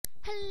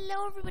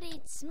Hello everybody,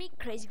 it's me,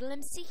 Crazy Girl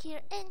MC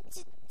here, and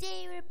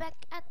today we're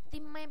back at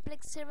the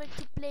Mineplex server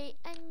to play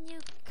a new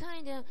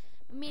kind of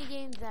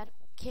minigame that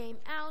came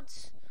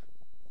out.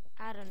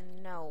 I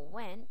don't know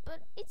when,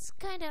 but it's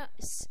kind of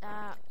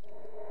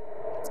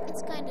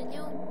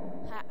new.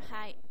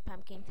 Hi,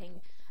 pumpkin thing.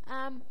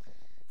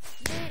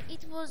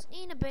 It was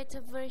in a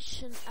beta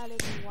version a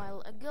little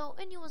while ago,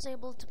 and you was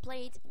able to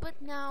play it, but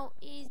now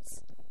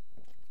it's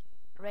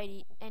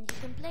ready and you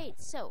can play it.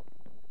 So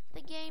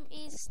the game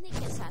is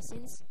Sneaky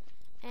Assassins,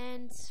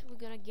 and we're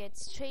gonna get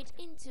straight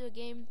into a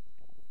game.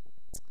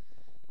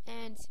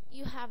 And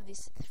you have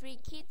these 3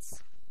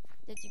 kits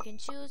that you can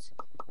choose,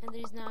 and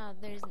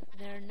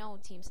there are no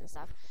teams and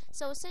stuff.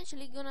 So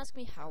essentially, you're gonna ask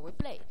me how we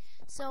play.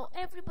 So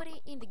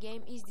everybody in the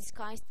game is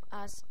disguised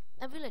as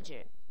a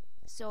villager,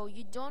 so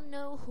you don't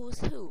know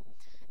who's who.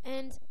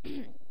 And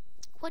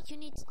what you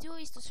need to do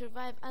is to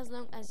survive as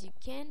long as you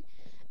can,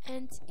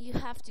 and you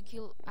have to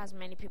kill as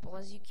many people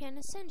as you can,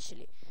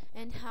 essentially.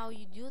 And how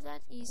you do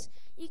that is,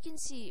 you can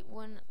see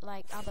when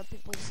like other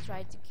people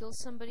try to kill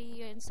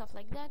somebody and stuff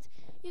like that,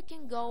 you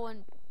can go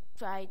and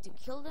try to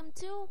kill them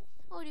too,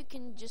 or you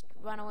can just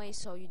run away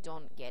so you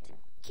don't get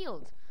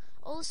killed.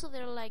 Also,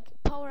 there are like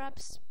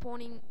power-ups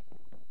spawning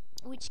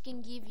which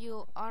can give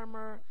you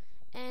armor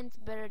and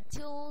better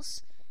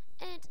tools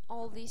and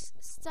all this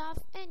stuff.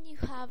 And you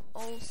have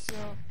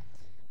also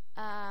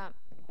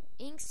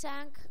ink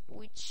sac,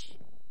 which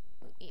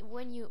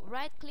when you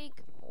right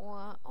click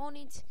on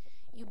it,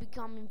 you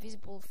become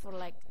invisible for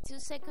like 2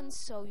 seconds,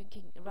 so you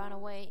can run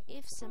away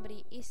if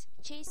somebody is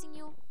chasing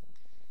you.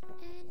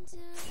 And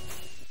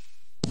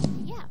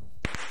yeah,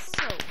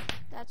 so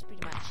that's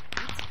pretty much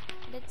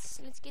it.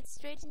 Let's get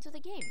straight into the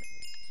game.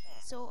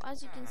 So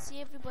as you can see,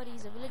 everybody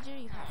is a villager.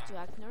 You have to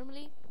act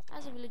normally.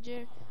 As a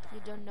villager,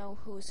 you don't know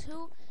who's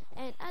who.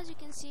 And as you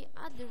can see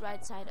at the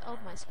right side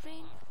of my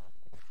screen,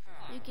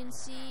 you can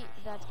see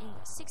that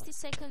in 60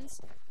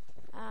 seconds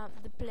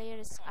the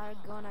players are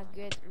gonna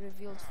get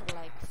revealed for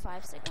like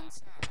 5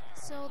 seconds.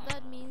 So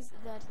that means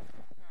that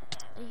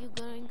you're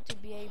going to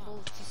be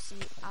able to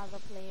see other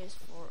players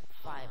for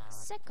 5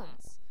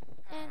 seconds.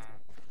 And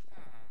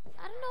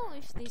I don't know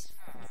if this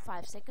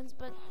 5 seconds,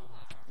 but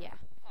yeah.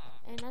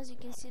 And as you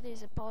can see,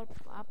 there's a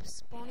power-up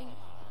spawning,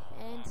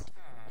 and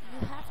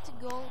you have to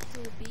go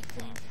to the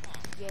beacon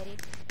to get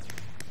it.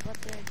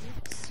 But there are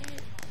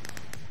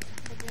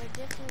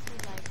definitely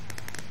like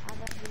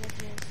other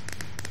villagers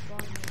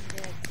going in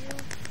there too.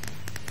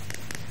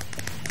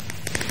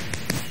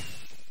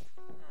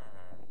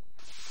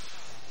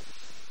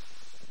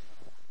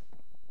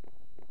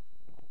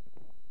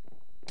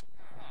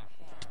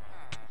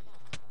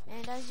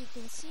 And as you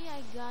can see,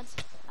 I got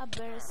a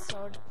bear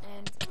sword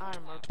and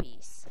armor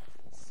piece,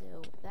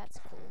 so that's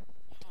cool.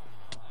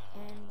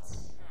 And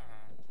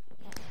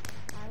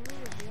are we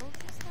revealed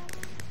this time?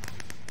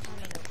 I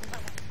don't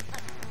know.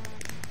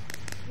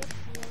 Yep,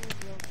 we are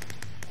revealed.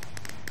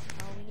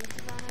 Oh, we need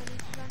to run, I need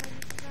to run.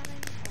 Okay.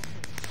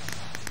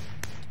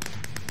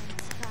 And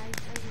skies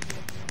are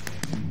revealed,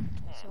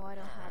 so I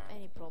don't have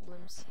any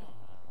problems.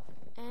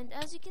 And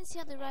as you can see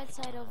at the right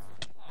side of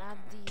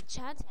the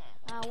chat,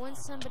 when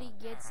somebody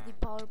gets the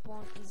power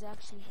point, is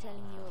actually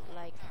telling you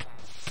like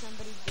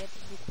somebody gets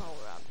the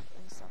power up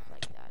and stuff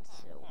like that.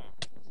 So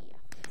yeah,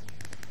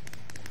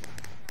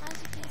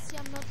 as you can see,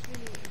 I'm not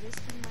really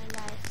risking my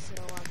life, so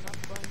I'm not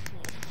going to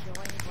show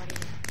anybody,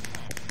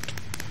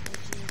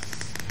 which is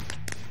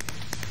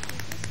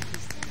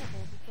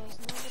understandable because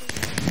nobody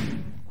wants to,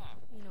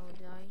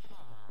 die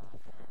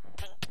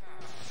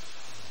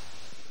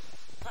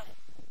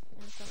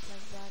and stuff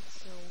like that.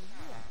 So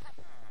yeah,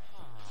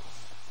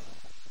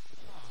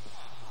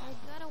 I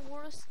got a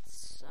worst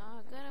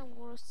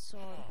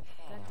sword,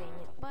 god dang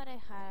it, but I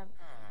have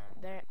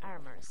better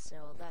armor,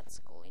 so that's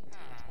cool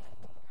indeed.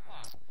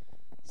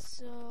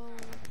 So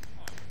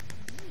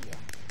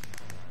yeah,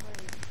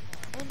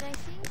 and I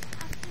think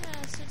after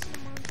a certain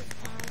amount of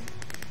time,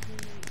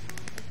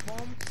 the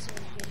bombs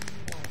are getting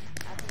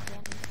out of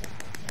them and stuff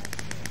like that.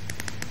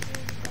 So is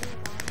there anybody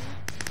around me?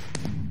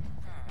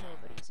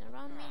 Nobody's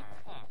around me.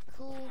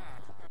 Cool.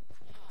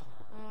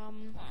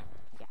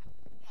 Yeah.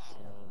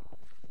 So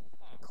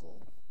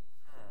cool.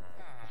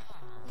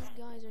 These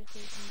guys are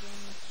taking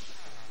damage.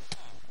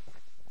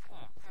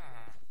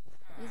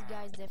 This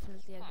guy's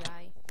definitely a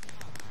guy.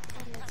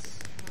 But let's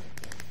not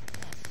get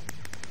that.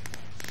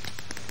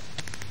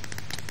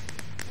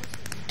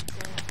 Also need to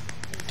go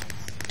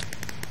business.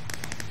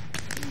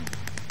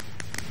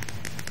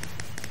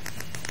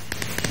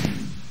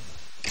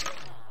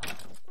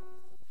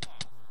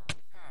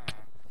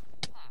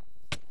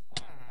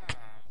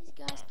 This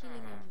guy's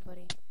killing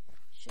everybody.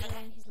 Should I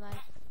end his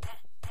life?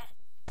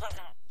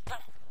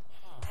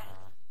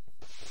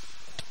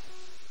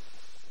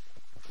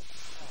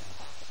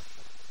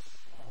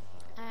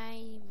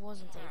 I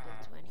wasn't able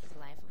to end his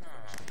life,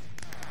 unfortunately.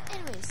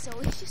 Anyway, so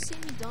if you see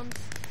me don't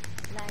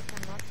like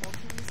I'm not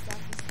talking and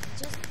stuff, it's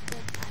just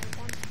that I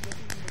want to get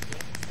into the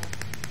game and stuff.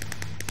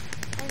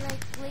 I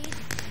like played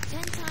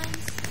 10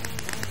 times and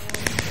I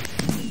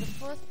was in the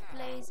 4th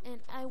place, and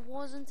I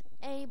wasn't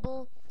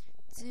able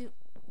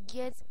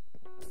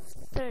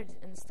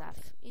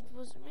stuff. It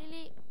was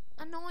really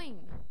annoying.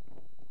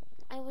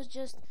 I was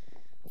just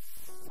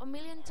a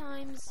million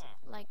times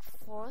like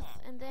fourth,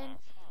 and then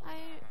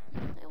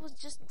I was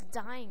just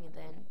dying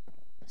then.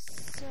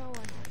 So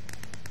annoying.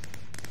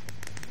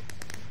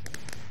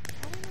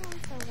 I don't know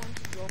if I want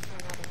to go for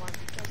another one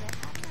because I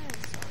have my own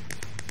sword.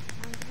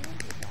 I'm good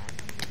with that.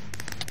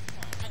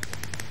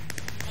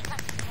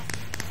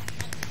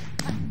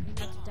 You need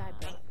to die,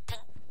 bro.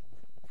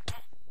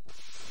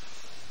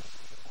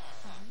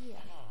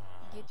 Yeah,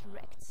 get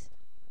wrecked.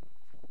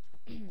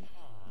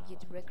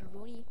 Get wrecked,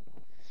 Rooney.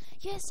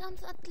 Yes, I'm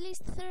at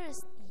least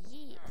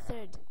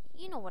third.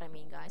 You know what I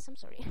mean, guys. I'm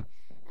sorry.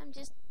 I'm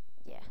just,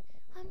 yeah.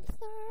 I'm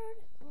third.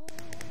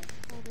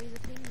 Oh, there's a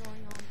thing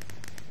going on.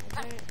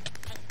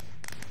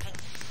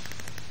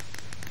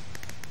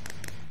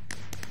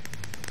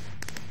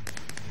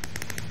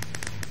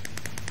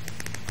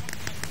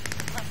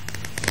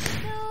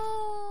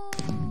 No!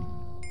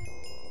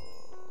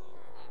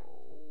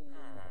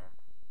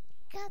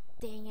 God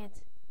dang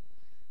it.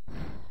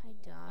 I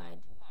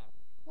died.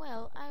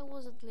 Well, I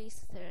was at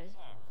least third.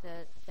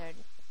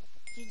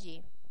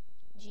 GG.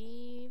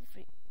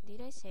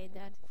 Did I say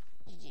that?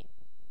 GG.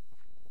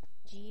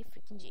 G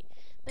freaking G.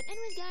 But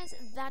anyway, guys,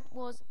 that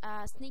was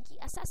Sneaky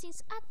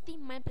Assassins at the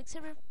Mineplex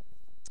server.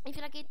 If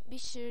you like it, be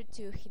sure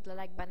to hit the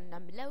like button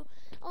down below.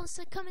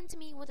 Also, comment to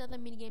me what other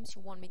minigames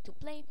you want me to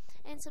play,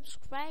 and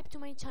subscribe to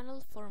my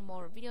channel for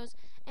more videos.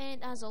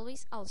 And as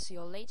always, I'll see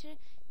you all later.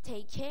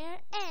 Take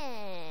care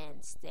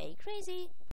and stay crazy.